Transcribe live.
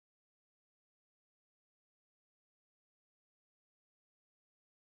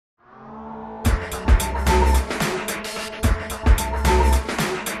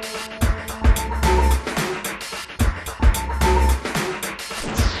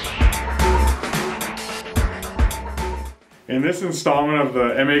In this installment of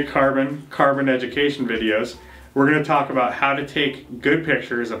the MAcarbon carbon education videos, we're going to talk about how to take good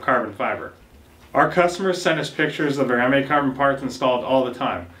pictures of carbon fiber. Our customers send us pictures of their MAcarbon parts installed all the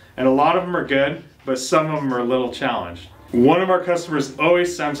time, and a lot of them are good, but some of them are a little challenged. One of our customers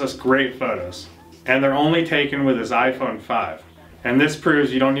always sends us great photos, and they're only taken with his iPhone 5. And this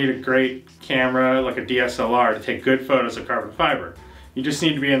proves you don't need a great camera like a DSLR to take good photos of carbon fiber. You just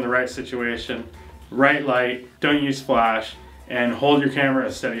need to be in the right situation, right light, don't use flash, and hold your camera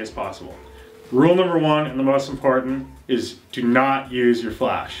as steady as possible. Rule number 1, and the most important, is do not use your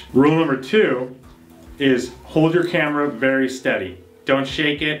flash. Rule number 2 is hold your camera very steady. Don't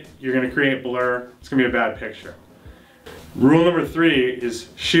shake it, you're going to create blur, it's going to be a bad picture. Rule number 3 is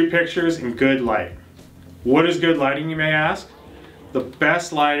shoot pictures in good light. What is good lighting, you may ask? The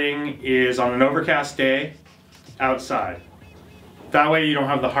best lighting is on an overcast day outside. That way you don't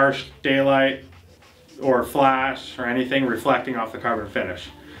have the harsh daylight or flash or anything reflecting off the carbon finish.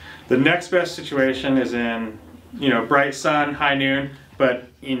 The next best situation is in, bright sun, high noon, but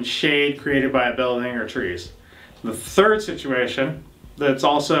in shade created by a building or trees. The third situation that's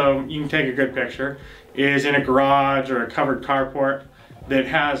also, you can take a good picture, is in a garage or a covered carport that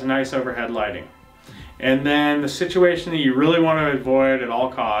has nice overhead lighting. And then the situation that you really want to avoid at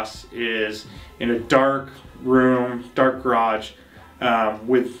all costs is in a dark room, dark garage,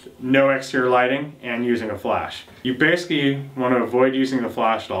 with no exterior lighting and using a flash. You basically want to avoid using the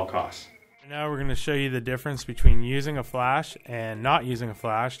flash at all costs. Now we're going to show you the difference between using a flash and not using a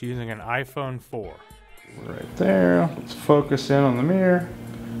flash using an iPhone 4. Right there, let's focus in on the mirror,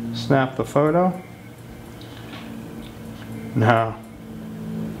 snap the photo. Now,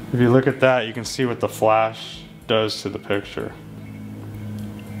 if you look at that, you can see what the flash does to the picture.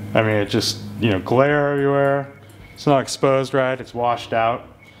 I mean, it just, glare everywhere. It's not exposed right, it's washed out.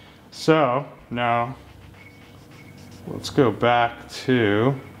 So, now, let's go back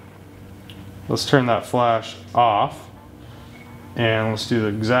to, let's turn that flash off. And let's do the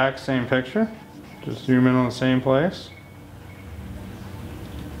exact same picture. Just zoom in on the same place.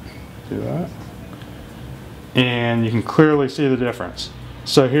 Do that. And you can clearly see the difference.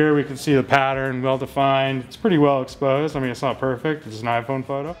 So here we can see the pattern well defined. It's pretty well exposed. I mean, it's not perfect, it's an iPhone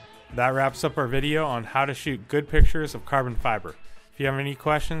photo. That wraps up our video on how to shoot good pictures of carbon fiber. If you have any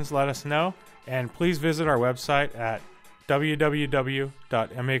questions, let us know, and please visit our website at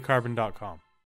www.macarbon.com.